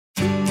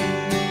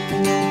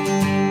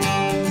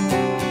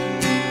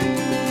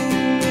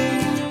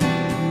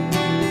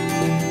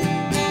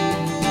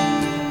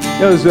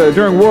It was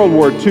during World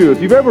War II.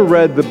 If you've ever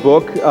read the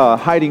book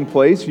Hiding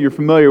Place, you're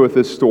familiar with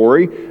this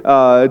story.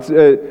 It's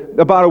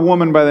about a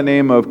woman by the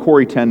name of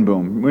Corrie ten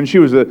Boom. When she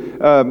was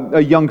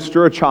a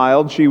youngster, a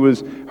child,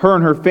 her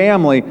and her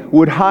family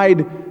would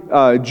hide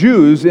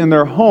Jews in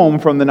their home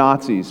from the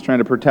Nazis, trying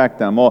to protect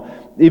them. Well,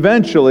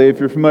 eventually, if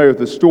you're familiar with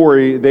the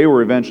story, they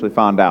were eventually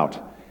found out.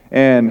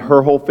 And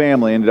her whole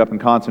family ended up in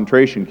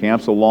concentration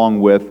camps along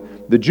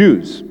with the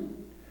Jews.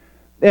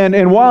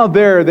 And while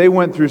there, they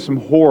went through some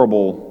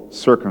horrible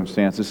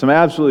circumstances, some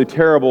absolutely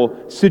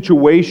terrible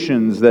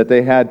situations that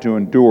they had to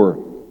endure.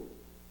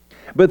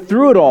 But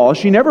through it all,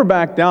 she never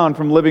backed down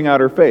from living out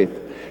her faith.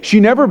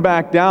 She never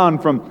backed down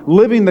from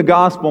living the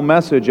gospel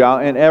message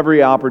out in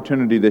every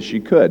opportunity that she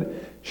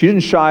could. She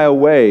didn't shy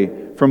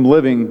away from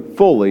living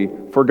fully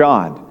for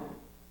God.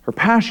 Her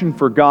passion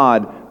for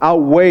God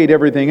outweighed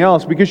everything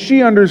else because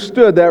she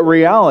understood that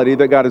reality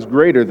that God is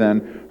greater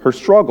than her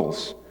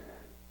struggles.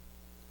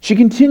 She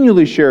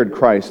continually shared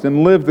Christ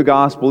and lived the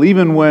gospel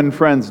even when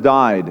friends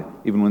died,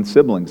 even when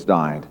siblings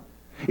died.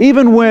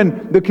 Even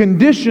when the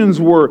conditions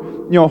were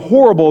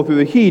horrible through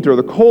the heat or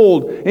the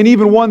cold, and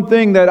even one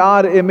thing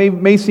that it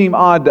may seem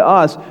odd to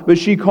us, but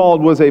she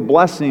called was a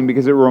blessing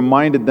because it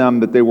reminded them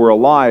that they were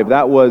alive.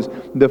 That was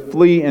the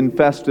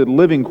flea-infested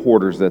living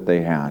quarters that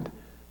they had.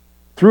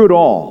 Through it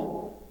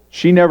all,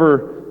 she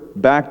never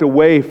backed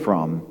away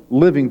from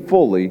living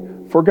fully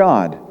for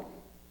God.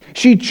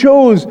 She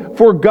chose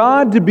for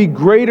God to be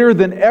greater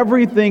than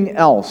everything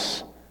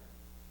else.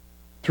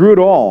 Through it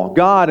all,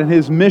 God and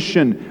His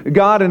mission,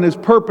 God and His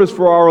purpose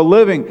for our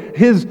living,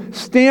 His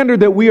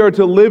standard that we are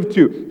to live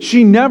to,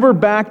 she never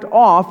backed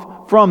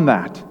off from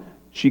that.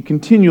 She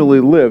continually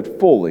lived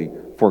fully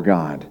for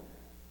God.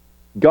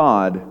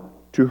 God,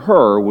 to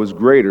her, was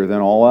greater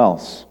than all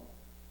else.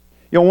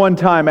 One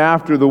time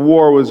after the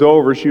war was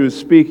over, she was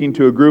speaking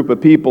to a group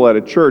of people at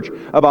a church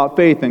about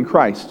faith in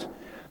Christ.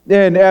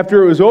 And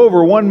after it was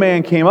over, one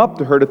man came up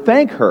to her to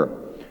thank her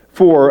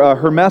for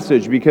her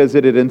message because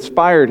it had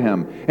inspired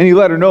him. And he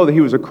let her know that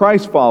he was a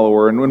Christ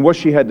follower, and what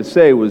she had to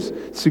say was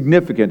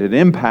significant. It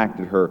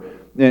impacted her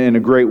in a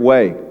great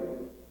way.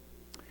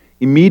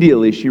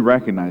 Immediately, she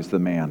recognized the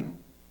man.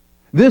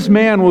 This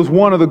man was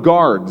one of the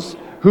guards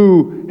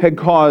who had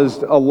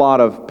caused a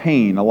lot of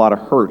pain, a lot of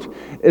hurt.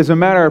 As a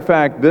matter of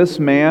fact, this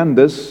man,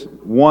 this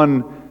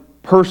one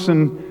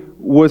person,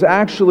 was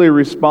actually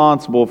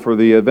responsible for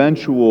the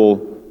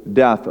eventual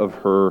death of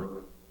her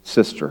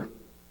sister.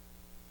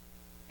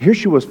 Here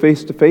she was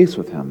face to face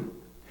with him.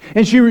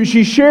 And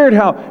she shared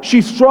how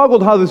she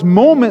struggled, how this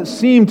moment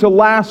seemed to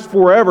last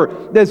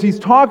forever. As he's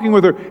talking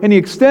with her and he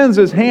extends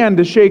his hand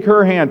to shake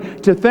her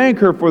hand, to thank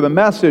her for the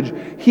message,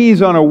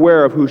 he's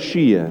unaware of who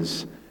she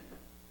is.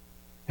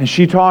 And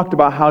she talked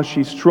about how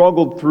she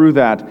struggled through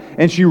that.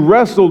 And she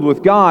wrestled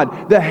with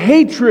God. The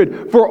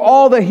hatred for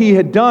all that he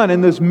had done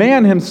and this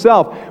man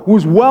himself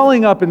was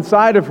welling up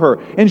inside of her.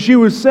 And she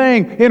was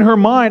saying in her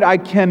mind, I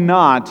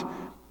cannot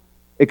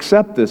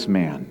accept this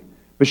man.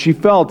 But she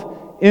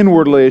felt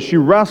inwardly as she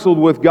wrestled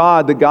with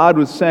God that God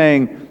was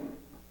saying,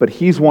 but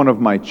he's one of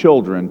my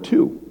children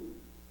too.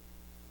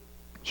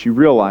 She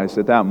realized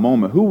at that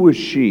moment, who was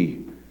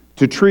she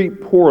to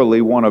treat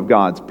poorly one of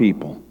God's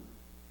people?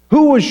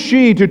 Who was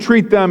she to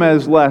treat them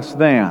as less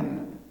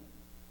than?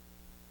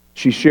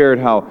 She shared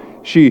how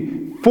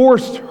she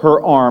forced her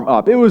arm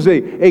up. It was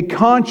a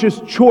conscious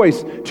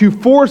choice to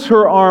force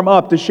her arm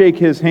up to shake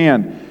his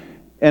hand.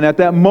 And at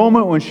that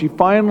moment when she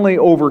finally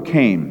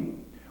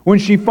overcame, when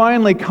she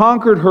finally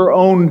conquered her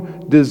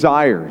own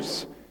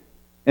desires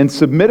and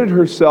submitted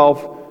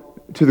herself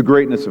to the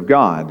greatness of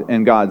God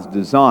and God's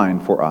design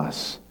for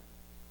us,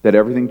 that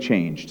everything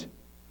changed.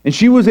 And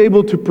she was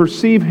able to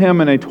perceive him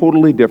in a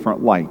totally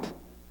different light.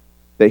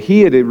 That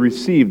he had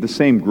received the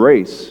same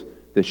grace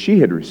that she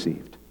had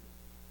received.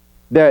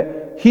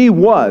 That he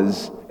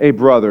was a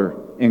brother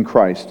in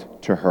Christ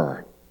to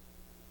her.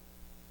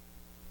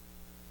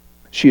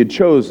 She had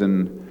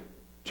chosen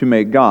to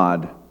make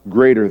God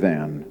greater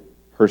than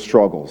her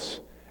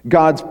struggles.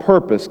 God's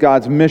purpose,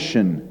 God's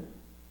mission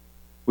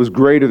was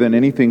greater than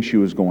anything she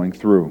was going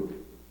through.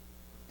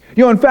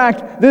 In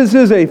fact, this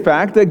is a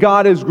fact that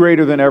God is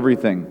greater than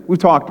everything. We've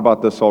talked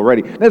about this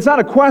already. It's not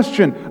a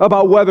question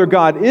about whether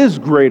God is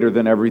greater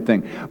than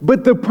everything.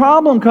 But the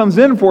problem comes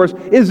in for us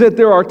is that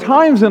there are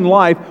times in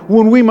life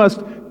when we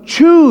must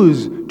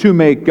choose to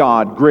make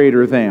God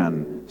greater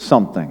than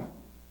something.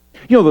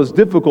 Those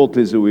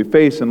difficulties that we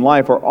face in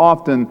life are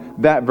often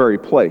that very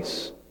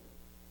place.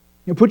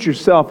 Put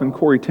yourself in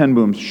Corrie ten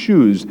Boom's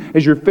shoes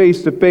as you're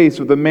face to face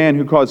with a man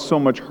who caused so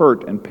much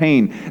hurt and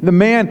pain. The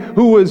man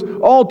who was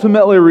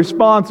ultimately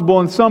responsible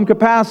in some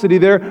capacity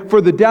there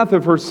for the death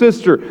of her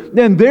sister.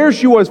 And there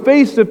she was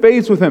face to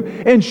face with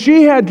him. And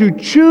she had to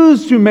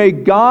choose to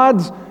make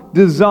God's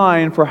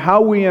design for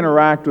how we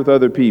interact with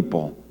other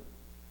people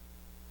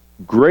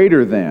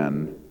greater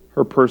than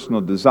her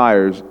personal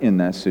desires in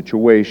that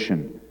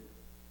situation.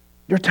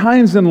 There are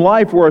times in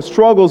life where our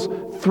struggles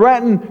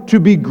threaten to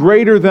be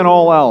greater than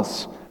all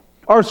else.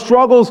 Our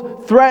struggles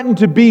threaten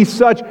to be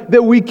such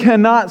that we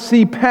cannot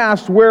see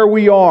past where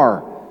we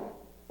are.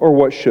 or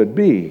what should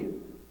be.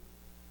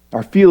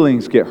 Our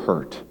feelings get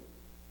hurt.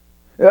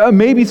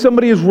 Maybe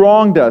somebody has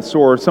wronged us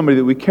or somebody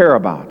that we care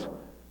about.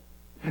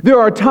 There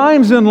are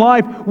times in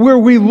life where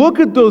we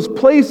look at those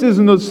places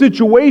and those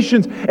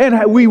situations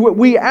and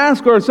we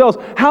ask ourselves,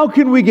 how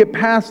can we get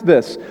past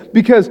this?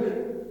 Because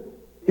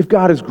if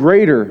God is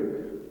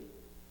greater,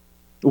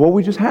 well,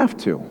 we just have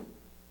to.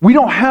 We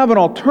don't have an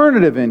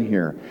alternative in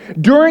here.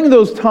 During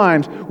those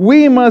times,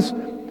 we must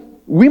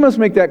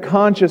make that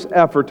conscious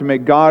effort to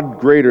make God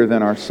greater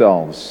than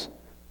ourselves.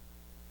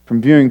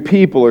 From viewing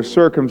people or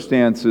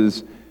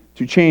circumstances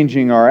to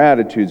changing our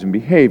attitudes and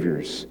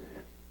behaviors.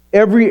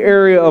 Every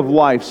area of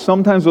life,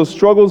 sometimes those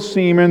struggles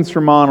seem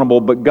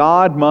insurmountable, but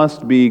God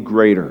must be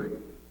greater.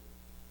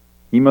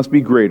 He must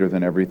be greater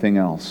than everything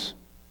else.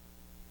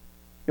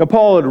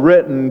 Paul had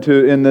written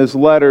in this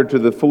letter to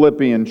the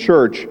Philippian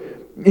church,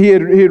 he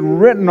had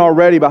written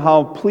already about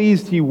how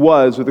pleased he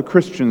was with the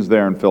Christians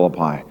there in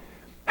Philippi.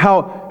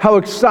 How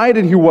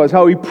excited he was,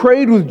 how he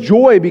prayed with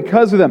joy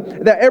because of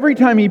them. That every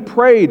time he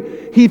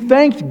prayed, he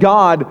thanked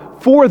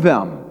God for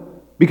them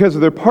because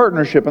of their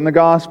partnership in the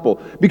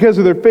gospel, because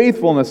of their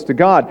faithfulness to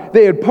God.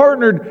 They had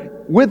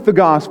partnered with the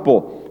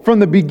gospel from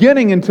the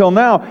beginning until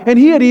now, and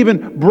he had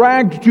even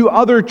bragged to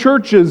other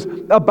churches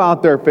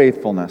about their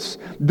faithfulness.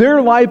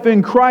 Their life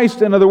in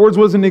Christ, in other words,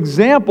 was an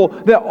example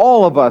that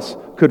all of us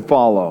could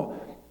follow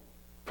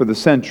for the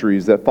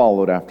centuries that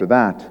followed after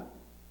that.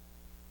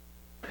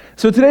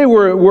 So today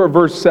we're at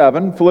verse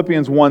 7,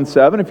 Philippians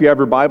 1:7. If you have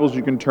your Bibles,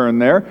 you can turn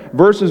there.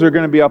 Verses are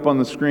going to be up on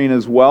the screen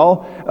as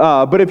well.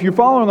 But if you're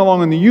following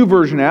along in the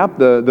YouVersion app,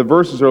 the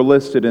verses are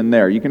listed in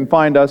there. You can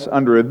find us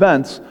under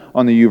Events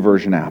on the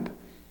YouVersion app.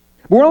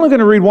 We're only going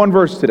to read one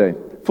verse today,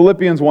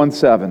 Philippians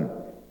 1:7.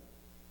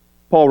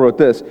 Paul wrote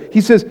this.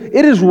 He says,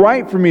 "It is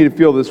right for me to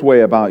feel this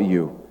way about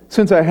you,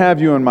 since I have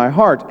you in my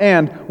heart,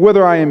 and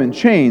whether I am in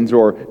chains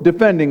or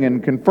defending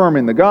and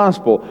confirming the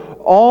gospel,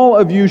 all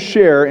of you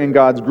share in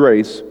God's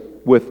grace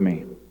with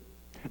me."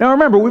 Now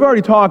remember, we've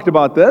already talked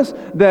about this,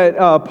 that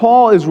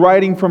Paul is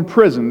writing from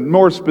prison.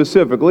 More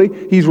specifically,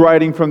 he's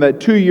writing from that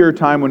 2-year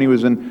time when he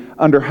was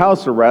under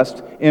house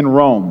arrest in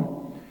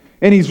Rome.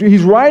 And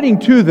he's writing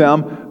to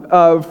them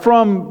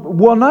from,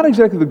 well, not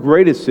exactly the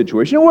greatest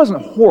situation. It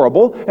wasn't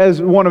horrible,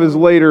 as one of his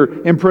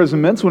later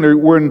imprisonments,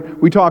 when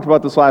we talked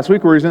about this last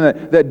week, where he's in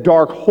that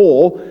dark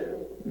hole.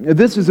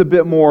 This is a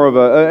bit more of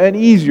an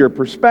easier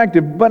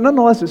perspective, but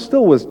nonetheless, it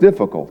still was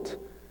difficult.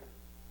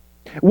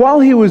 While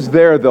he was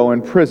there, though,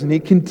 in prison, he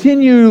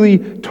continually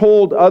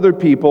told other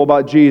people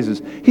about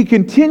Jesus. He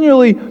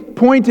continually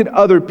pointed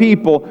other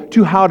people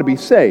to how to be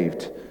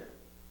saved.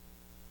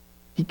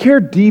 He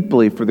cared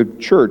deeply for the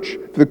church,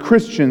 for the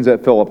Christians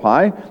at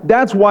Philippi.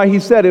 That's why he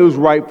said it was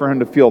right for him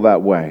to feel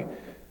that way.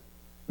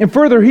 And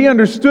further, he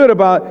understood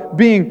about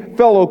being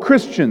fellow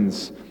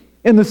Christians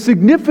and the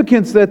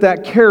significance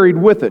that carried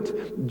with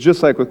it,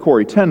 just like with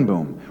Corrie ten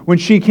Boom, when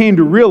she came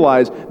to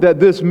realize that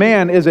this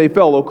man is a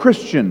fellow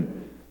Christian,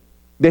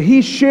 that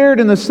he shared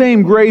in the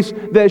same grace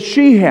that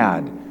she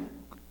had,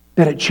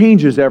 that it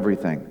changes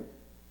everything.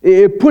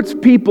 It puts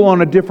people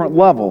on a different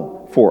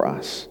level for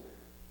us.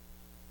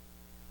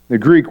 The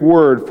Greek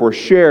word for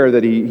share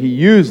that he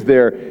used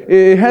there,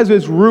 it has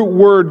its root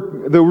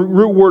word, the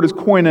root word is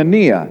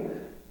koinonia.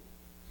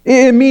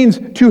 It means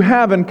to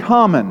have in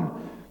common.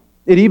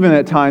 It even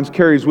at times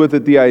carries with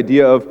it the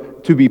idea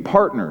of to be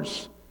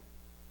partners.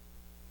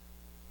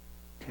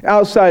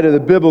 Outside of the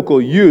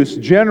biblical use,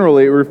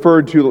 generally it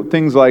referred to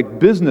things like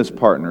business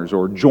partners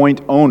or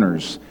joint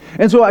owners.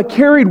 And so I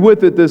carried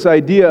with it this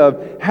idea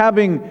of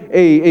having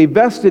a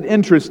vested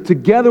interest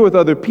together with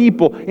other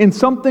people in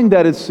something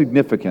that is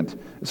significant,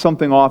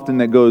 something often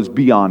that goes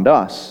beyond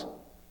us.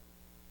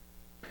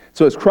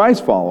 So as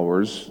Christ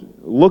followers,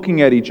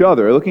 looking at each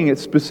other, looking at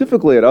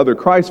specifically at other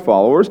Christ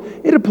followers,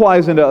 it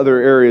applies into other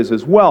areas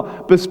as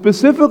well. But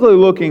specifically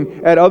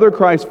looking at other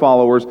Christ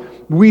followers,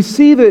 we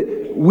see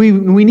that we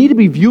need to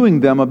be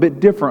viewing them a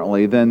bit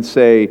differently than,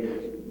 say,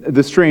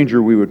 the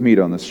stranger we would meet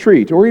on the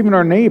street, or even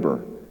our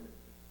neighbor.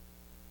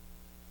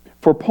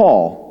 For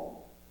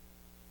Paul,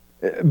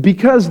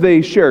 because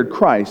they shared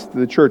Christ,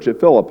 the church at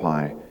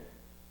Philippi,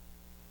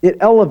 it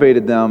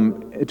elevated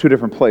them to a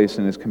different place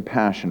in his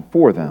compassion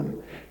for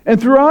them. And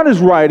throughout his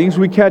writings,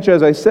 we catch,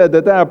 as I said,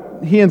 that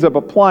he ends up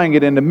applying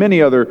it into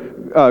many other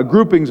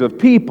groupings of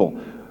people.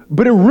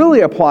 But it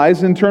really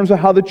applies in terms of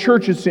how the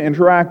church is to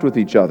interact with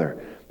each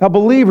other, how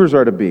believers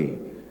are to be.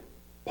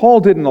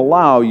 Paul didn't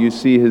allow, you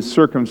see, his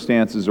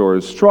circumstances or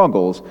his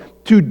struggles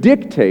to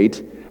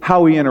dictate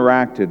how he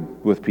interacted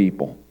with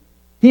people.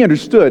 He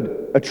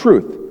understood a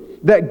truth,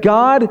 that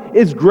God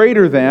is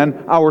greater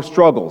than our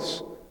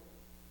struggles.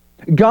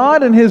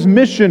 God and His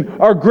mission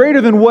are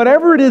greater than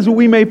whatever it is that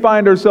we may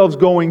find ourselves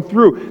going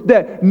through.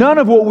 That none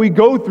of what we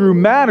go through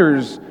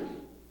matters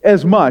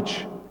as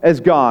much as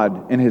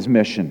God and His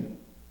mission.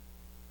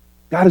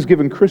 God has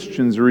given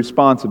Christians a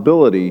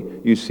responsibility,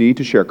 you see,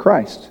 to share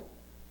Christ.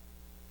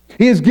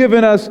 He has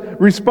given us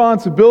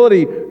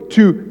responsibility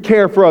to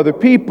care for other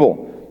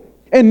people.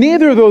 And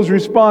neither of those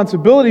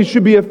responsibilities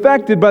should be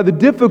affected by the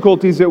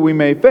difficulties that we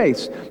may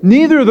face.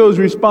 Neither of those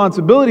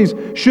responsibilities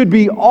should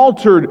be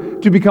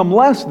altered to become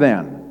less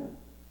than.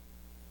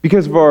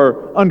 Because of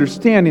our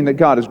understanding that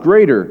God is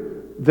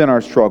greater than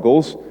our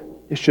struggles,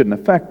 it shouldn't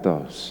affect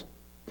those.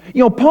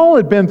 You know, Paul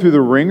had been through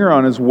the ringer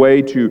on his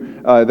way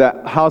to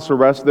that house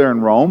arrest there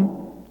in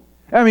Rome.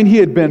 I mean, he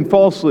had been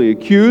falsely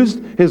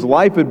accused. His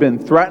life had been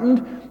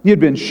threatened. He had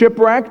been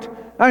shipwrecked.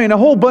 I mean, a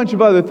whole bunch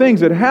of other things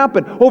had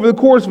happened over the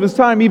course of his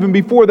time, even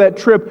before that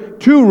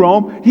trip to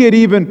Rome. He had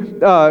even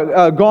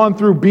gone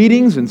through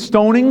beatings and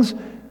stonings.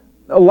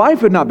 Life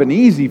had not been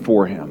easy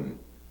for him.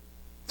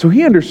 So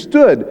he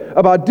understood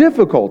about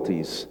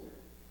difficulties.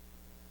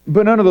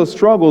 But none of those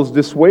struggles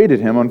dissuaded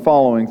him on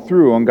following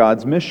through on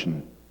God's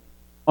mission,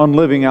 on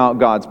living out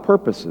God's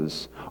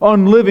purposes,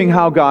 on living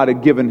how God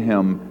had given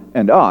him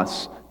and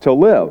us to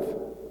live.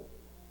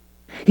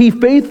 He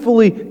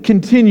faithfully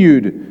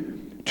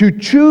continued to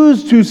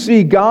choose to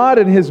see God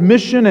and His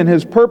mission and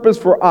His purpose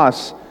for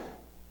us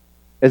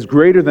as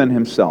greater than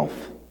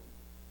himself,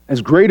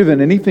 as greater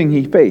than anything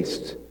he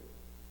faced.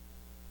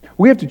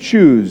 We have to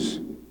choose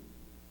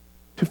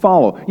to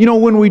follow. You know,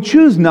 when we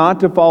choose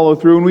not to follow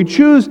through, when we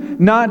choose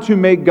not to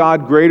make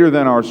God greater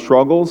than our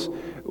struggles,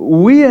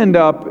 we end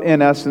up,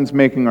 in essence,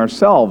 making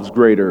ourselves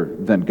greater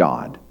than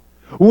God.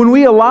 When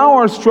we allow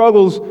our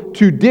struggles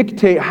to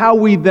dictate how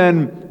we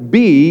then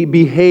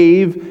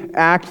behave,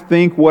 act,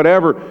 think,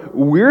 whatever,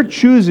 we're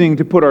choosing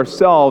to put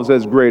ourselves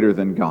as greater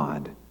than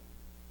God.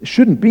 It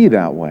shouldn't be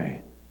that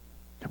way.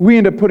 We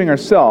end up putting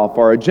ourselves,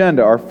 our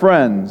agenda, our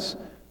friends,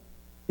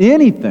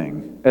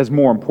 anything as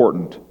more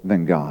important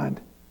than God.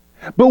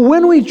 But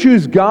when we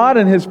choose God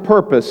and His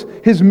purpose,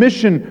 His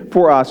mission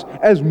for us,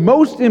 as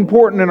most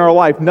important in our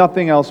life,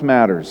 nothing else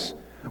matters.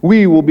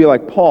 We will be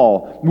like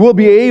Paul. We'll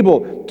be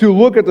able to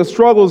look at the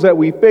struggles that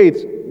we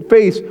face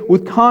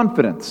with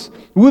confidence.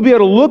 We'll be able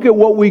to look at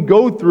what we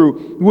go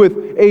through with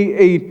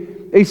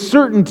a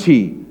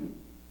certainty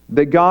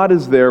that God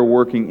is there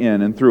working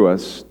in and through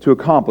us to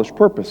accomplish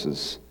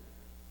purposes.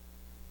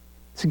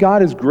 See,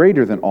 God is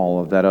greater than all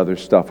of that other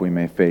stuff we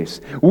may face.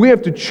 We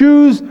have to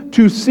choose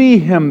to see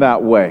Him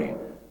that way.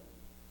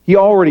 He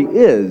already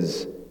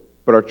is,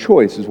 but our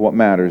choice is what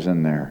matters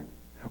in there.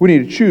 We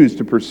need to choose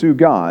to pursue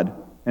God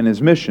and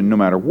His mission no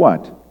matter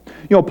what.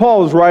 You know,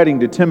 Paul is writing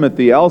to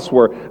Timothy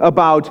elsewhere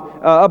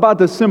about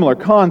this similar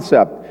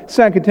concept.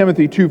 2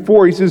 Timothy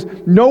 2:4, he says,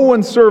 "No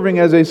one serving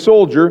as a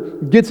soldier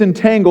gets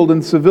entangled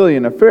in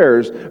civilian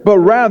affairs, but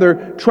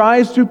rather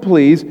tries to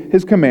please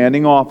his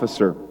commanding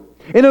officer."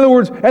 In other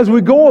words, as we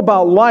go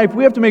about life,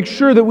 we have to make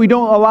sure that we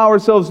don't allow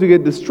ourselves to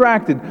get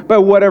distracted by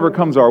whatever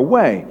comes our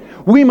way.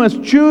 We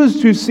must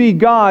choose to see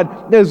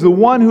God as the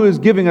one who is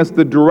giving us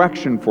the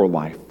direction for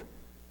life.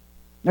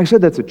 Like I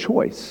said, that's a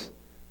choice.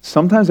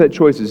 Sometimes that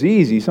choice is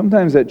easy.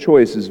 Sometimes that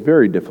choice is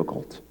very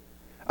difficult.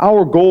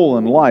 Our goal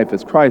in life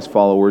as Christ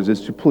followers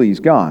is to please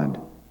God.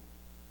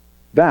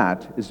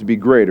 That is to be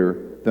greater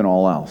than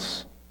all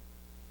else.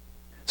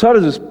 So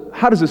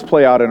how does this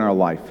play out in our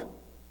life?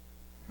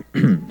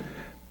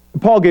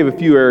 Paul gave a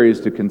few areas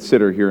to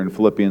consider here in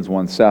Philippians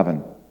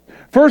 1:7.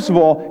 First of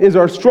all, is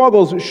our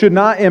struggles should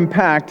not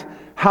impact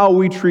how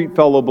we treat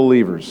fellow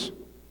believers.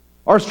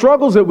 Our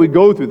struggles that we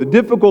go through, the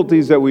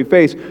difficulties that we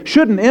face,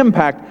 shouldn't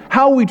impact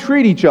how we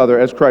treat each other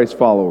as Christ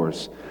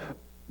followers.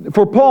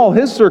 For Paul,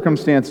 his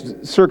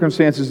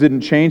circumstances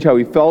didn't change how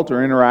he felt or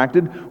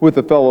interacted with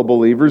the fellow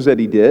believers that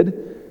he did.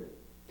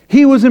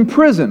 He was in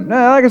prison.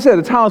 Like I said,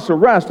 it's house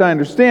arrest, I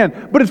understand,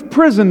 but it's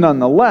prison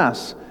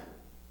nonetheless.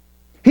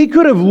 He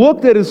could have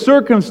looked at his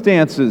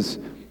circumstances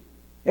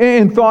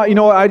and thought, you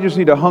know what, I just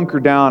need to hunker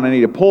down, I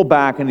need to pull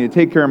back, I need to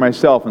take care of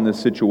myself in this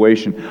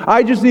situation.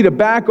 I just need to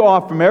back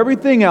off from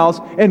everything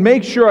else and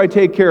make sure I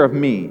take care of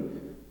me.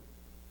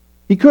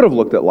 He could have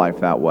looked at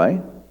life that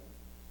way.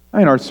 I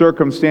mean, our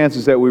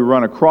circumstances that we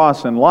run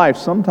across in life,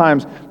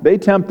 sometimes they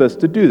tempt us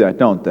to do that,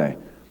 don't they?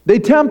 They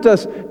tempt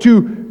us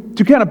to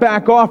kind of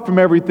back off from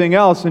everything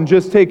else and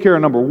just take care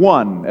of number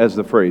one, as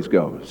the phrase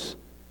goes.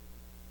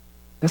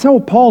 That's not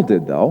what Paul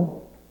did, though.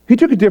 He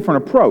took a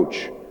different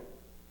approach.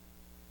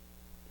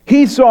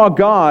 He saw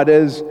God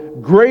as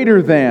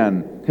greater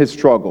than his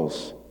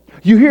struggles.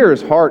 You hear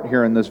his heart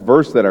here in this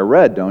verse that I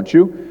read, don't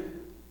you?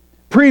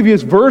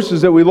 Previous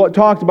verses that we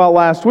talked about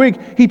last week,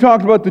 he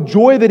talked about the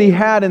joy that he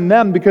had in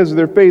them because of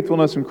their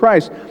faithfulness in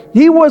Christ.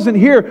 He wasn't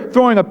here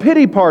throwing a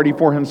pity party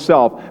for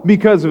himself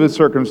because of his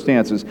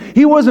circumstances.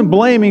 He wasn't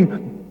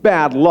blaming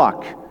bad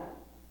luck.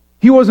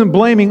 He wasn't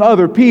blaming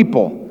other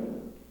people.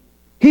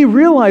 He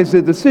realized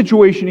that the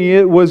situation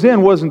he was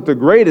in wasn't the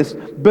greatest,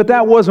 but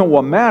that wasn't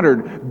what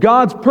mattered.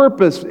 God's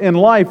purpose in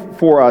life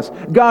for us,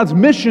 God's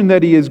mission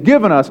that He has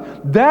given us,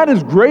 that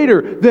is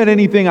greater than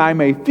anything I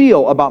may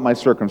feel about my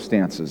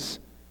circumstances,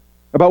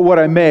 about what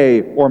I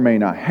may or may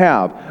not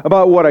have,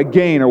 about what I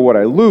gain or what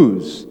I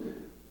lose.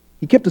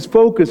 He kept his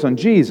focus on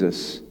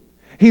Jesus.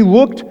 He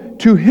looked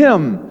to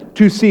Him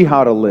to see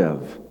how to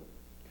live.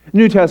 The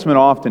New Testament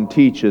often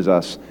teaches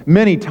us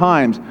many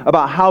times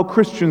about how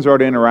Christians are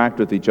to interact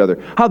with each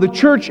other, how the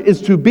church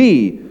is to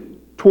be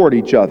toward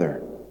each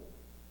other.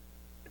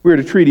 We are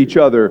to treat each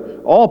other,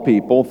 all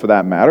people for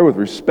that matter, with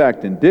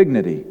respect and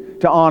dignity.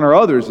 To honor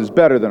others is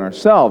better than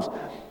ourselves.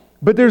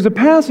 But there's a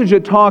passage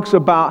that talks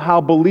about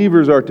how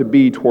believers are to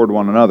be toward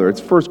one another.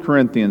 It's 1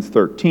 Corinthians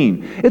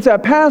 13. It's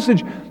that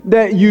passage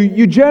that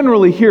you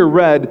generally hear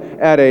read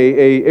at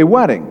a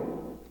wedding.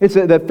 It's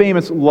that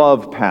famous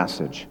love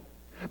passage.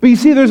 But you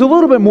see, there's a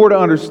little bit more to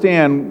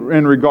understand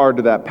in regard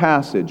to that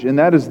passage, and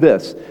that is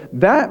this.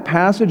 That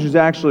passage is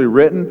actually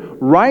written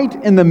right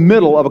in the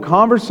middle of a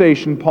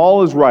conversation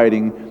Paul is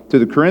writing to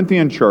the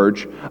Corinthian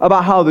church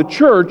about how the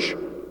church,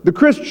 the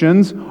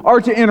Christians,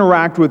 are to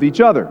interact with each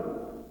other.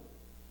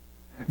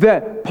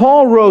 That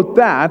Paul wrote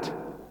that,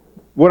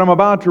 what I'm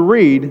about to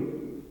read,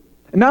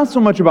 not so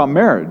much about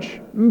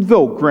marriage,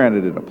 though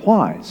granted it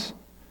applies,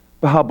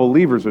 but how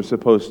believers are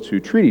supposed to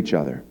treat each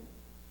other.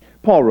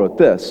 Paul wrote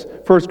this,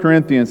 1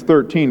 Corinthians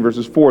 13,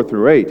 verses 4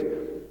 through 8.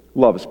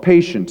 Love is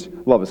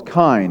patient, love is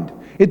kind.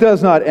 It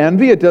does not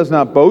envy, it does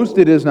not boast,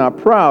 it is not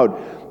proud.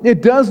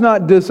 It does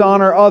not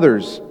dishonor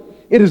others.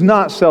 It is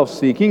not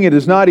self-seeking, it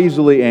is not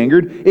easily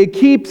angered. It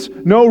keeps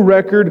no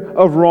record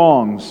of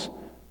wrongs.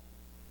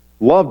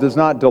 Love does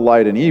not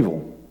delight in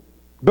evil,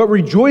 but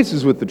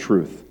rejoices with the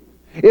truth.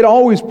 It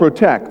always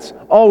protects,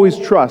 always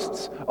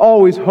trusts,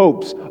 always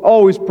hopes,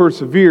 always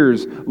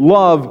perseveres.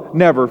 Love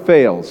never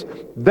fails.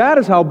 That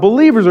is how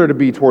believers are to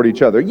be toward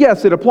each other.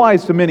 Yes, it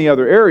applies to many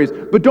other areas,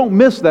 but don't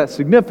miss that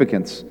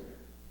significance.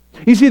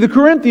 You see, the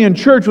Corinthian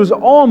church was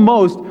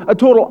almost a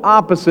total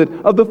opposite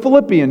of the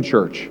Philippian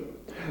church.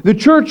 The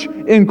church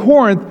in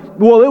Corinth,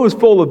 well, it was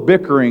full of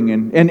bickering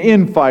and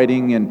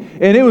infighting, and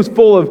it was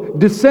full of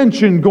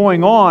dissension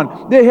going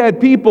on. They had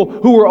people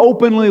who were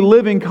openly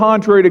living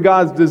contrary to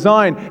God's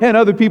design, and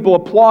other people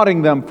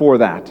applauding them for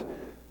that.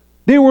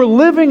 They were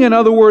living, in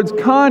other words,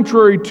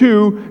 contrary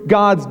to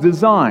God's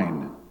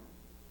design.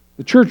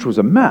 The church was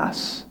a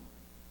mess.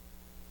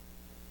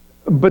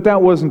 But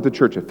that wasn't the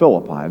church of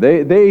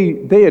Philippi.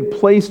 They had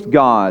placed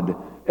God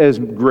as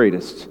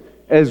greatest,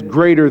 as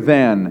greater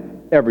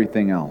than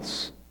everything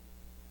else.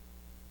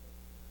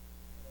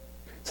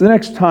 So the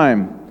next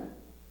time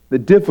the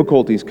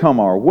difficulties come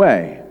our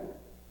way,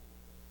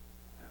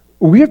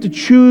 we have to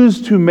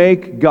choose to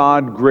make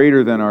God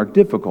greater than our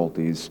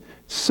difficulties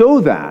so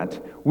that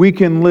we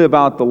can live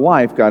out the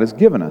life God has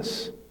given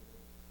us.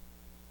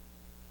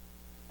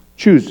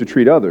 Choose to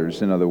treat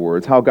others, in other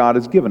words, how God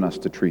has given us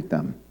to treat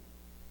them.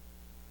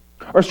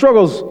 Our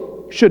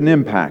struggles shouldn't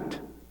impact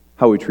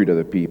how we treat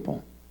other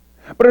people.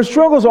 But our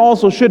struggles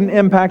also shouldn't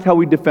impact how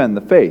we defend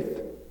the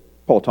faith.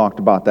 Paul talked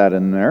about that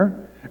in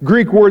there.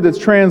 Greek word that's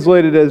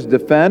translated as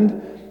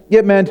defend,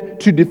 it meant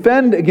to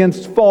defend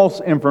against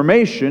false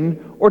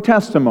information or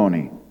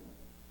testimony.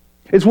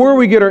 It's where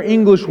we get our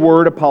English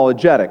word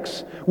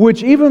apologetics,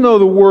 which even though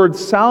the word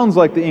sounds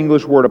like the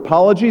English word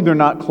apology, they're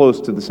not close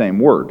to the same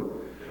word.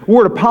 The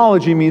word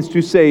apology means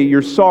to say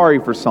you're sorry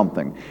for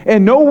something.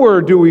 And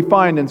nowhere do we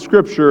find in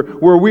Scripture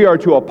where we are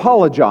to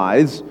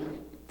apologize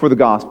for the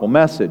gospel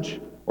message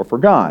or for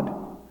God.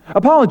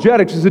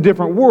 Apologetics is a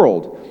different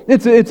world.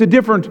 It's a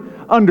different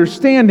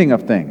understanding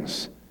of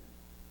things.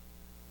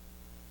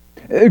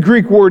 A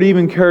Greek word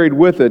even carried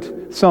with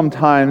it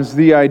sometimes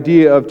the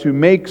idea of to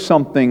make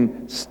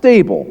something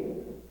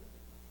stable.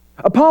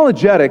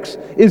 Apologetics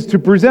is to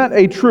present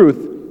a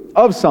truth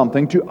of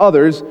something to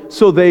others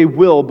so they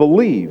will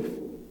believe.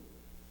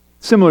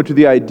 Similar to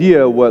the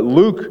idea what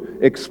Luke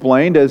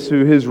explained as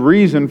to his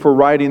reason for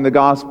writing the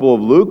Gospel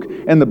of Luke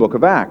and the book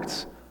of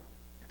Acts.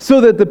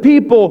 So that the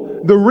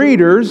people, the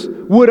readers,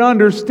 would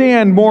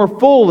understand more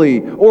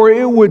fully, or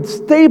it would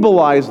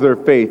stabilize their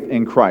faith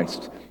in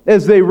Christ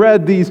as they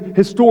read these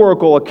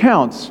historical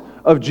accounts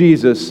of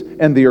Jesus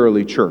and the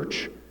early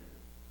church.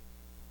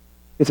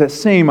 It's that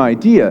same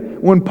idea.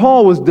 When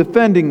Paul was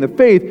defending the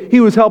faith, he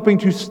was helping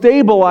to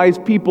stabilize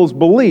people's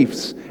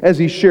beliefs as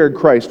he shared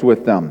Christ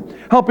with them,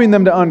 helping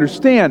them to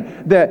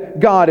understand that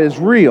God is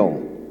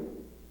real.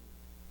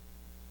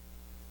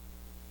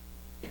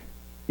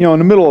 You know, in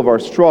the middle of our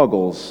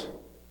struggles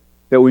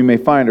that we may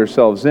find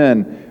ourselves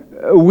in,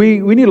 we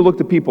need to look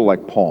to people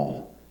like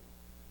Paul.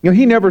 You know,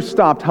 he never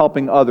stopped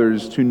helping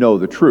others to know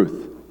the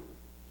truth,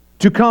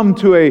 to come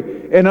to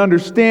an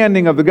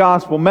understanding of the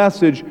gospel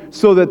message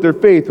so that their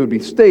faith would be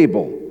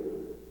stable.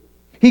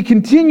 He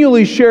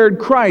continually shared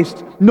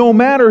Christ no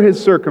matter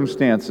his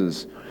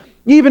circumstances.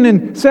 Even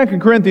in 2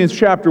 Corinthians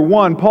chapter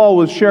 1, Paul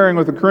was sharing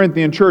with the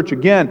Corinthian church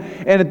again,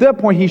 and at that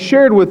point he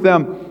shared with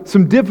them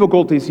some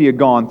difficulties he had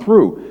gone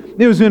through.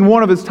 It was in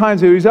one of his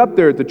times that he was up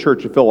there at the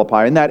church of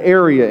Philippi, in that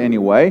area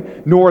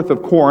anyway, north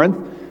of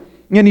Corinth,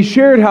 and he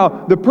shared how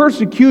the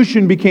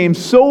persecution became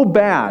so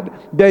bad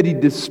that he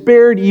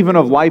despaired even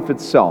of life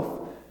itself.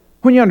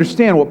 When you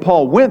understand what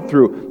Paul went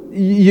through,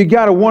 you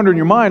got to wonder in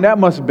your mind, that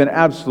must have been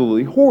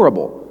absolutely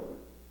horrible.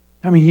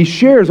 I mean, he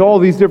shares all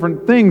these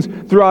different things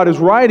throughout his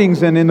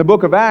writings and in the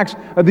book of Acts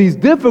of these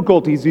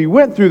difficulties he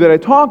went through that I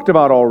talked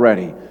about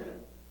already.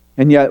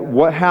 And yet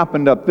what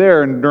happened up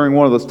there and during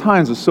one of those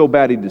times was so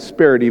bad he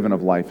despaired even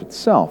of life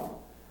itself.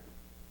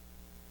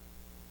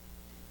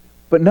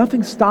 But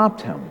nothing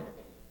stopped him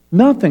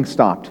Nothing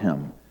stopped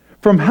him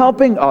from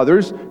helping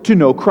others to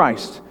know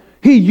Christ.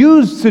 He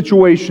used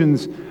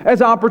situations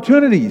as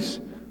opportunities.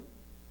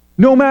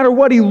 No matter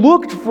what, he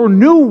looked for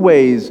new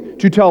ways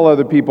to tell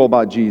other people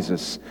about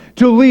Jesus,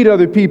 to lead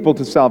other people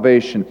to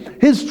salvation.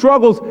 His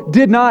struggles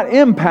did not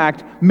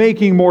impact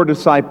making more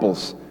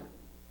disciples.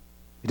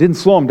 It didn't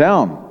slow him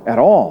down at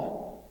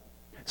all.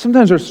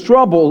 Sometimes our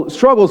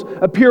struggles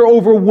appear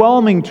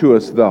overwhelming to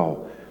us,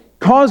 though,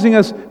 causing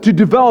us to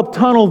develop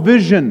tunnel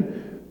vision.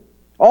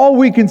 All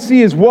we can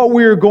see is what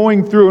we are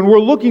going through, and we're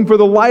looking for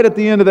the light at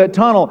the end of that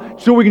tunnel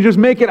so we can just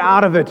make it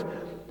out of it,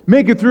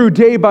 make it through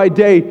day by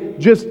day,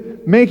 just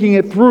making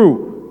it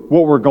through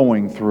what we're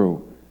going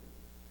through.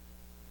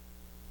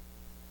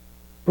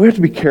 We have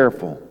to be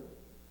careful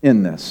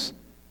in this,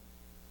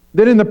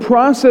 that in the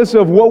process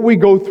of what we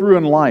go through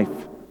in life,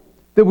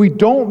 that we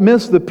don't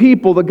miss the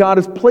people that God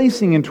is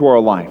placing into our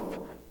life,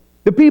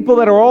 the people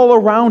that are all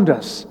around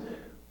us.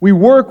 We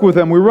work with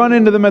them, we run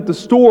into them at the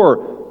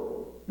store.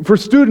 For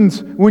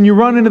students, when you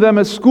run into them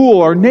at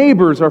school, our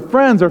neighbors, our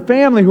friends, our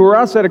family who are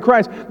outside of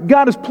Christ,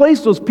 God has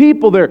placed those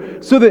people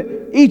there so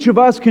that each of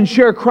us can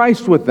share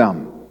Christ with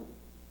them.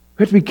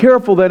 We have to be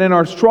careful that in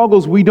our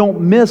struggles we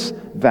don't miss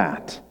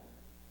that.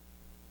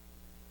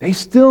 They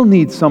still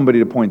need somebody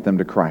to point them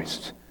to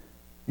Christ.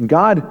 And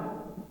God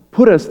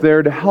put us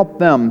there to help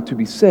them to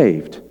be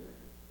saved.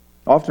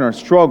 Often our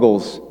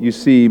struggles, you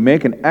see,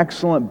 make an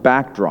excellent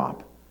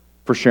backdrop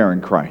for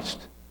sharing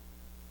Christ.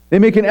 They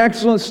make an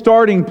excellent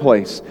starting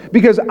place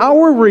because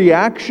our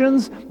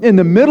reactions in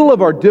the middle of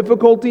our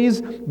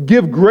difficulties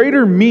give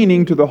greater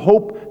meaning to the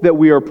hope that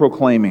we are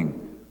proclaiming.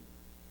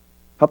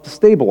 Help to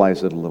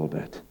stabilize it a little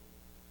bit.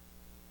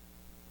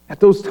 At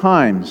those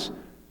times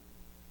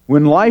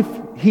when life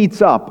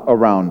heats up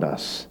around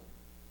us,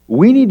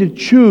 we need to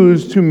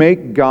choose to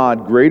make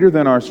God greater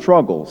than our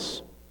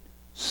struggles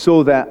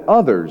so that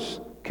others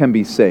can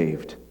be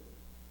saved.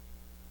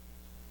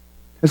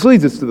 This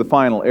leads us to the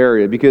final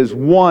area because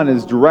one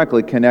is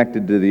directly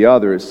connected to the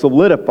other. It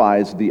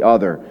solidifies the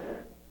other.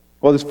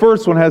 Well, this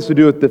first one has to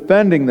do with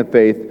defending the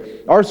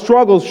faith. Our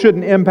struggles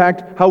shouldn't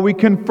impact how we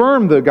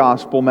confirm the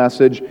gospel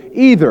message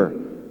either.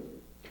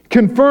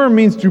 Confirm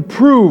means to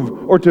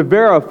prove or to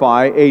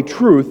verify a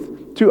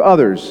truth to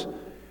others.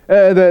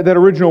 That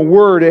original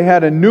word, it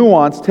had a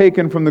nuance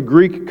taken from the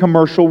Greek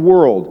commercial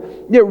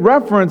world. It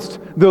referenced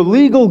the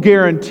legal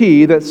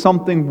guarantee that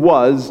something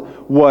was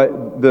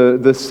what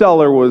the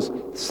seller was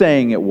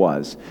saying it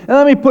was. And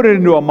let me put it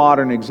into a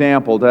modern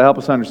example to help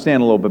us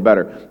understand a little bit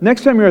better.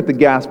 Next time you're at the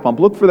gas pump,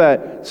 look for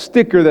that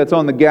sticker that's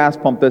on the gas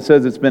pump that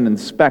says it's been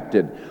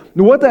inspected.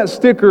 Now, what that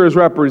sticker is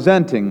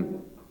representing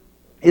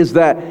is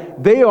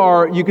that they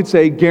are, you could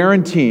say,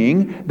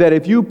 guaranteeing that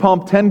if you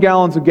pump 10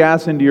 gallons of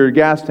gas into your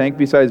gas tank,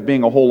 besides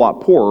being a whole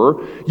lot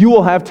poorer, you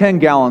will have 10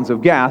 gallons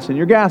of gas in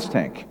your gas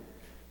tank.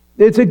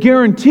 It's a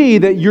guarantee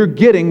that you're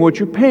getting what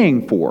you're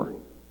paying for.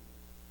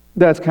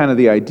 That's kind of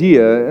the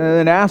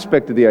idea, an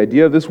aspect of the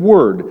idea of this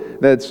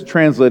word that's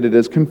translated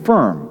as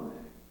confirm.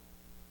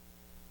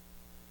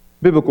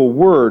 Biblical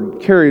word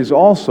carries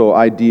also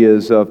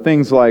ideas of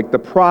things like the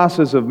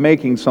process of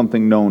making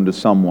something known to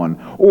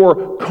someone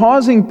or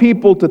causing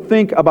people to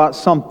think about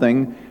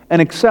something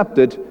and accept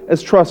it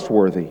as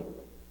trustworthy.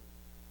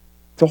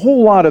 It's a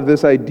whole lot of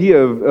this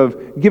idea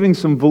of giving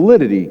some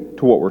validity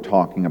to what we're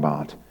talking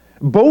about.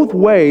 Both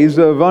ways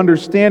of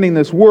understanding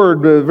this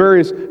word, the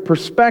various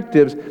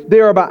perspectives, they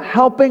are about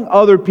helping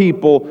other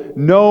people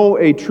know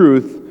a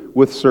truth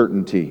with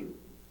certainty.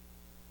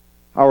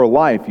 Our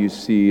life, you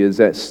see, is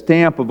that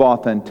stamp of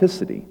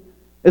authenticity.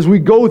 As we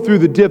go through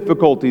the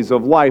difficulties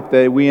of life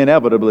that we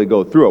inevitably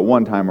go through at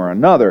one time or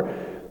another,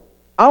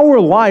 our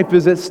life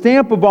is that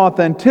stamp of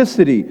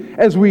authenticity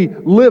as we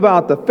live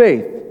out the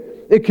faith.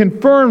 It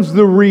confirms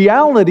the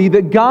reality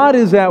that God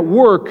is at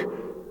work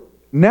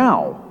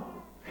now.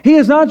 He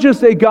is not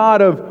just a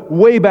God of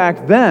way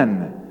back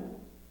then,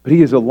 but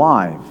He is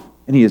alive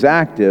and He is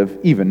active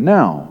even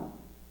now.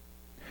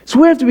 So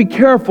we have to be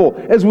careful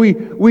as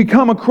we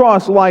come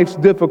across life's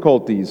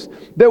difficulties,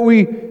 that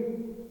we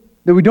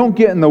don't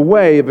get in the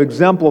way of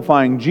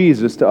exemplifying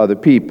Jesus to other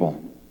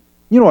people.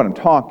 You know what I'm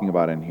talking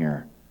about in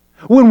here.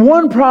 When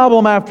one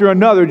problem after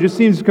another just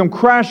seems to come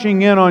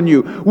crashing in on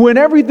you, when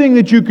everything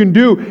that you can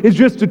do is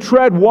just to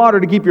tread water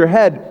to keep your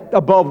head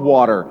above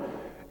water,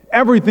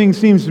 everything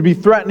seems to be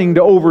threatening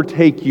to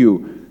overtake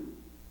you.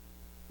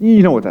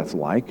 You know what that's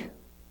like.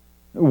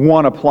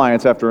 One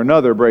appliance after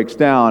another breaks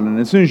down, and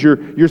as soon as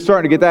you're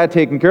starting to get that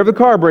taken care of, the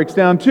car breaks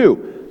down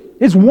too.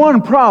 It's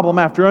one problem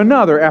after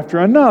another after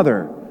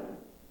another.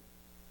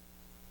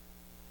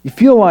 You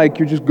feel like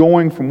you're just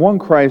going from one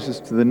crisis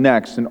to the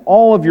next, and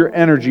all of your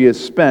energy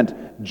is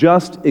spent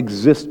just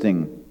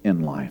existing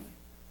in life.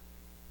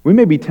 We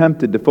may be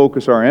tempted to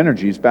focus our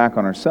energies back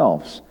on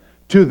ourselves,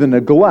 to the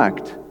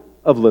neglect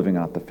of living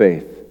out the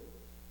faith.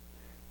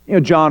 You know,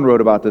 John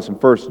wrote about this in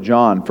 1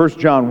 John. 1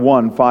 John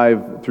 1,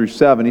 5 through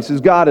 7. He says,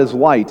 God is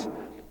light.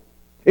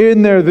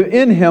 In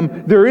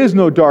Him there is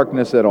no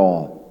darkness at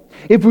all.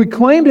 If we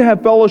claim to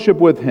have fellowship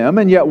with Him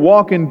and yet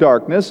walk in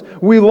darkness,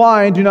 we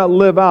lie and do not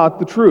live out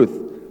the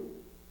truth.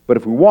 But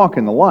if we walk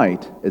in the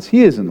light, as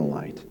He is in the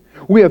light,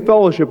 we have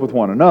fellowship with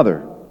one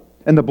another,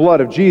 and the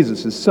blood of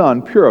Jesus, His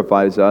Son,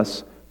 purifies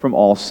us from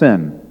all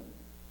sin.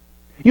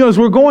 As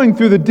we're going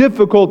through the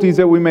difficulties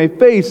that we may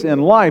face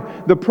in life,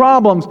 the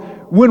problems,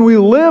 when we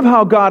live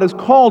how God has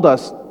called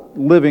us,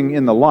 living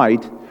in the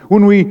light,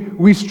 when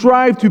we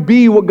strive to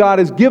be what God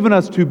has given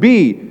us to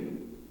be,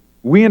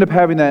 we end up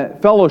having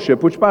that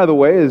fellowship, which, by the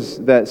way, is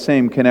that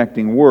same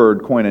connecting word,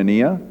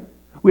 koinonia.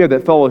 We have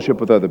that fellowship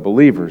with other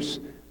believers.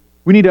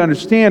 We need to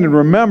understand and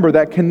remember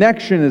that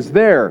connection is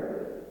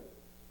there.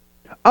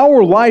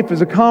 Our life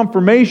is a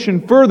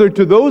confirmation further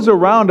to those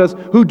around us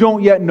who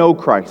don't yet know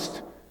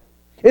Christ.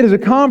 It is a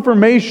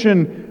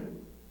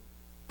confirmation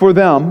for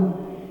them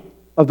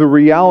of the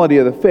reality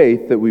of the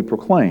faith that we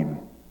proclaim.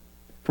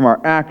 From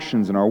our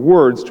actions and our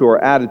words to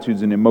our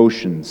attitudes and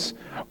emotions.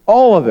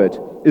 All of it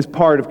is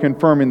part of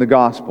confirming the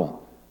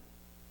gospel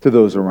to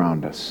those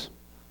around us.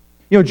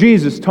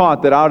 Jesus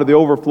taught that out of the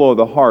overflow of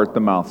the heart, the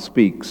mouth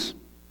speaks.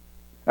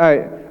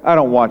 I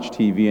don't watch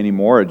TV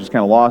anymore. It just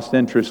kind of lost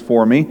interest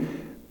for me.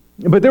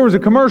 But there was a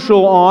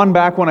commercial on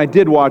back when I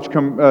did watch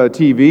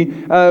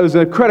TV. It was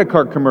a credit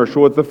card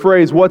commercial with the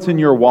phrase, "What's in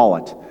your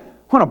wallet?"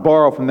 I want to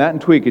borrow from that and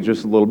tweak it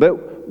just a little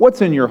bit.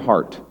 What's in your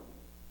heart?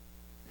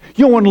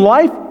 When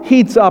life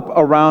heats up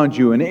around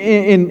you and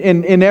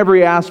in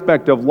every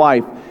aspect of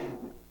life,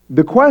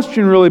 the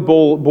question really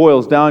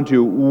boils down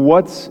to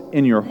what's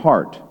in your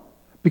heart.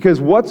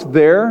 Because what's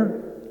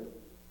there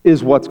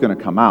is what's going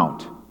to come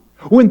out.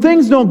 When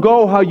things don't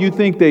go how you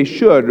think they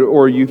should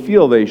or you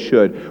feel they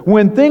should,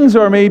 when things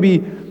are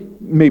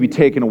maybe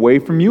taken away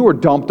from you or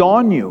dumped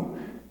on you,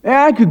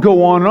 I could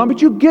go on and on,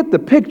 but you get the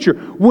picture.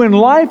 When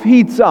life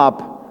heats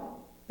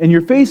up and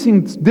you're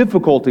facing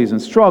difficulties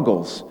and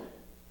struggles,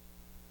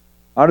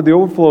 out of the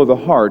overflow of the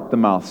heart, the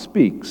mouth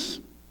speaks.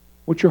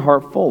 What's your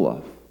heart full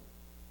of?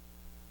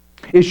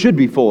 It should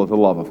be full of the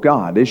love of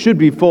God. It should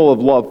be full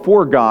of love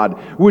for God,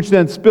 which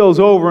then spills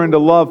over into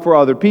love for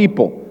other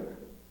people.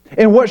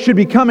 And what should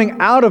be coming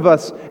out of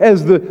us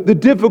as the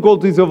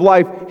difficulties of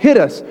life hit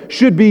us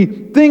should be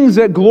things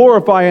that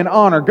glorify and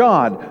honor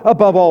God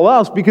above all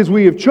else, because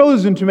we have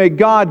chosen to make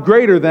God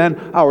greater than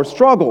our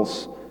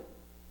struggles.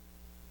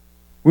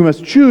 We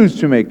must choose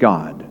to make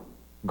God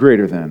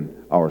greater than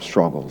our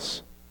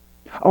struggles.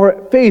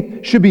 Our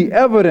faith should be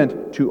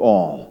evident to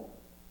all.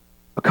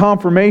 A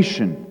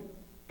confirmation,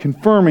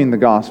 confirming the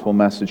gospel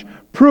message,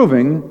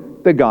 proving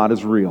that God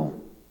is real.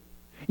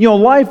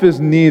 Life is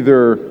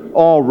neither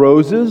all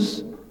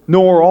roses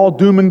nor all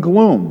doom and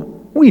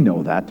gloom. We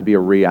know that to be a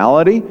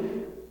reality.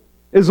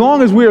 As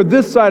long as we are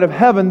this side of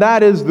heaven,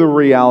 that is the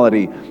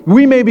reality.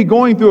 We may be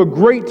going through a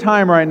great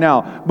time right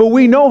now, but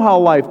we know how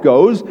life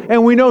goes,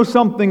 and we know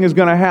something is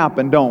going to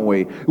happen, don't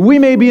we? We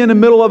may be in the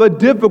middle of a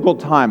difficult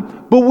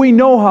time, but we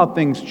know how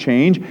things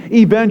change.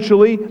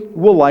 Eventually,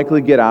 we'll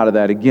likely get out of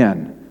that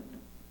again.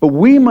 But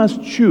we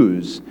must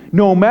choose,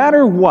 no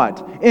matter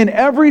what, in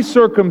every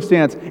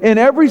circumstance, in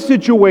every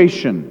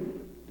situation,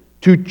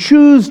 to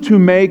choose to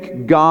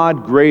make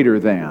God greater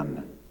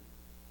than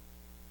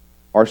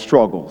our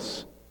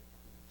struggles,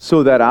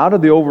 so that out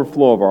of the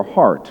overflow of our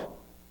heart,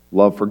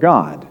 love for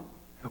God,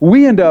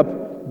 we end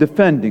up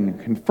defending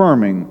and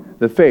confirming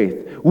the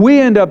faith. We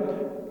end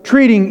up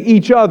treating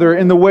each other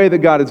in the way that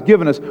God has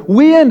given us.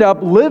 We end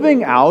up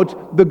living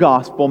out the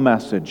gospel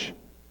message,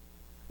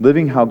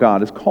 living how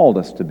God has called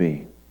us to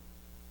be.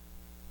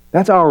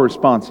 That's our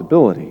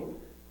responsibility,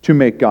 to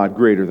make God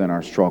greater than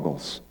our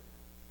struggles.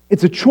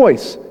 It's a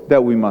choice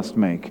that we must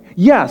make.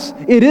 Yes,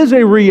 it is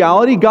a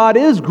reality. God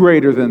is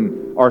greater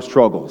than our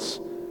struggles.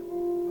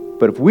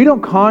 But if we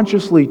don't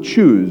consciously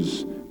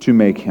choose to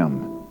make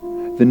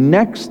Him, the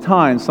next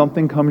time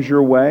something comes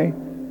your way,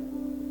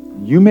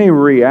 you may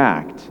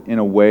react in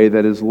a way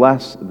that is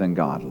less than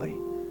godly.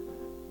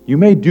 You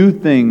may do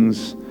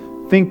things,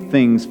 think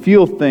things,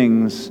 feel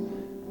things,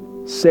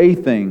 say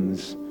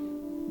things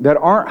that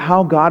aren't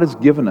how God has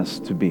given us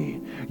to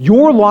be.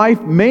 Your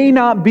life may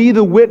not be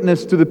the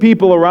witness to the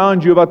people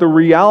around you about the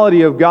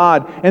reality of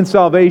God and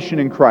salvation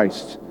in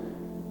Christ.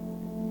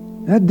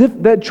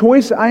 That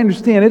choice, I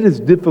understand, it is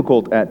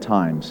difficult at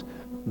times,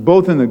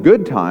 both in the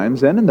good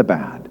times and in the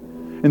bad.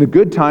 In the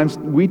good times,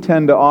 we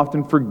tend to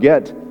often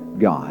forget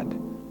God.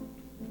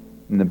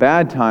 In the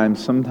bad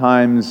times,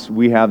 sometimes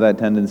we have that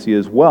tendency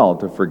as well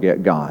to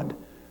forget God.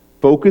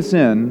 Focus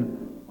in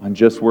on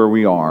just where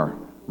we are,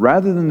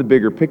 rather than the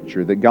bigger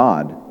picture that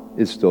God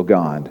is still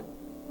God.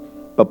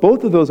 But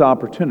both of those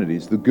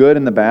opportunities, the good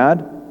and the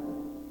bad,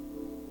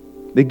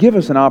 they give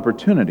us an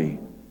opportunity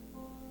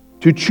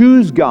to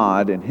choose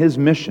God and His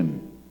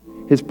mission,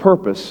 His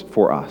purpose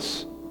for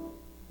us,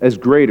 as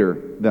greater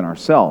than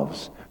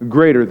ourselves,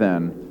 greater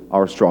than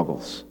our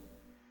struggles.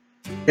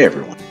 Hey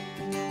everyone,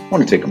 I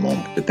want to take a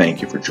moment to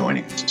thank you for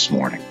joining us this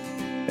morning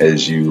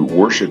as you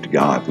worshiped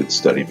God with the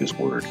study of His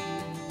Word.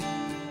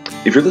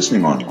 If you're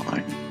listening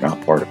online,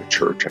 not part of a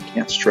church, I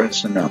can't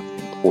stress enough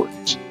the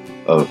importance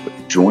of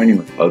joining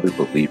with other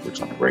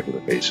believers on a regular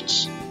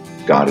basis.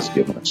 God has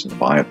given us in the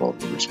Bible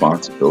the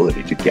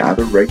responsibility to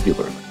gather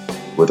regularly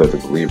with other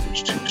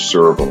believers, to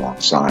serve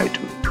alongside,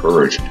 to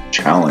encourage, and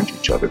to challenge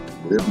each other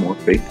to live more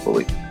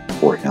faithfully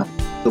for Him,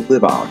 to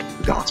live out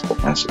the gospel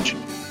message.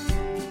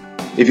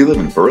 If you live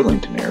in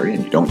Burlington area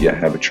and you don't yet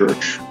have a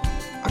church,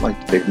 I'd like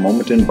to take a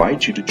moment to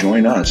invite you to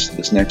join us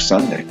this next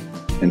Sunday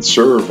and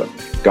serve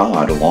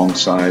God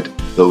alongside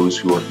those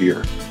who are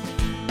here.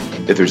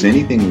 If there's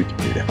anything we can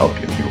do to help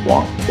you in your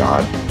walk with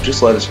God,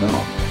 just let us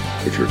know.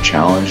 If you're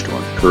challenged or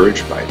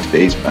encouraged by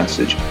today's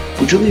message,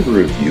 would you leave a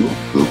review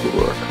on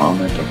Google or a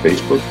comment on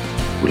Facebook?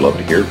 We'd love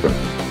to hear from you.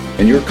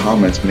 And your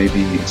comments may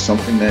be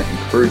something that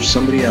encourages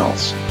somebody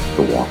else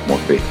to walk more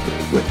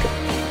faithfully with God.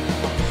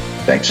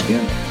 Thanks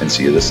again, and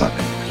see you this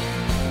Sunday.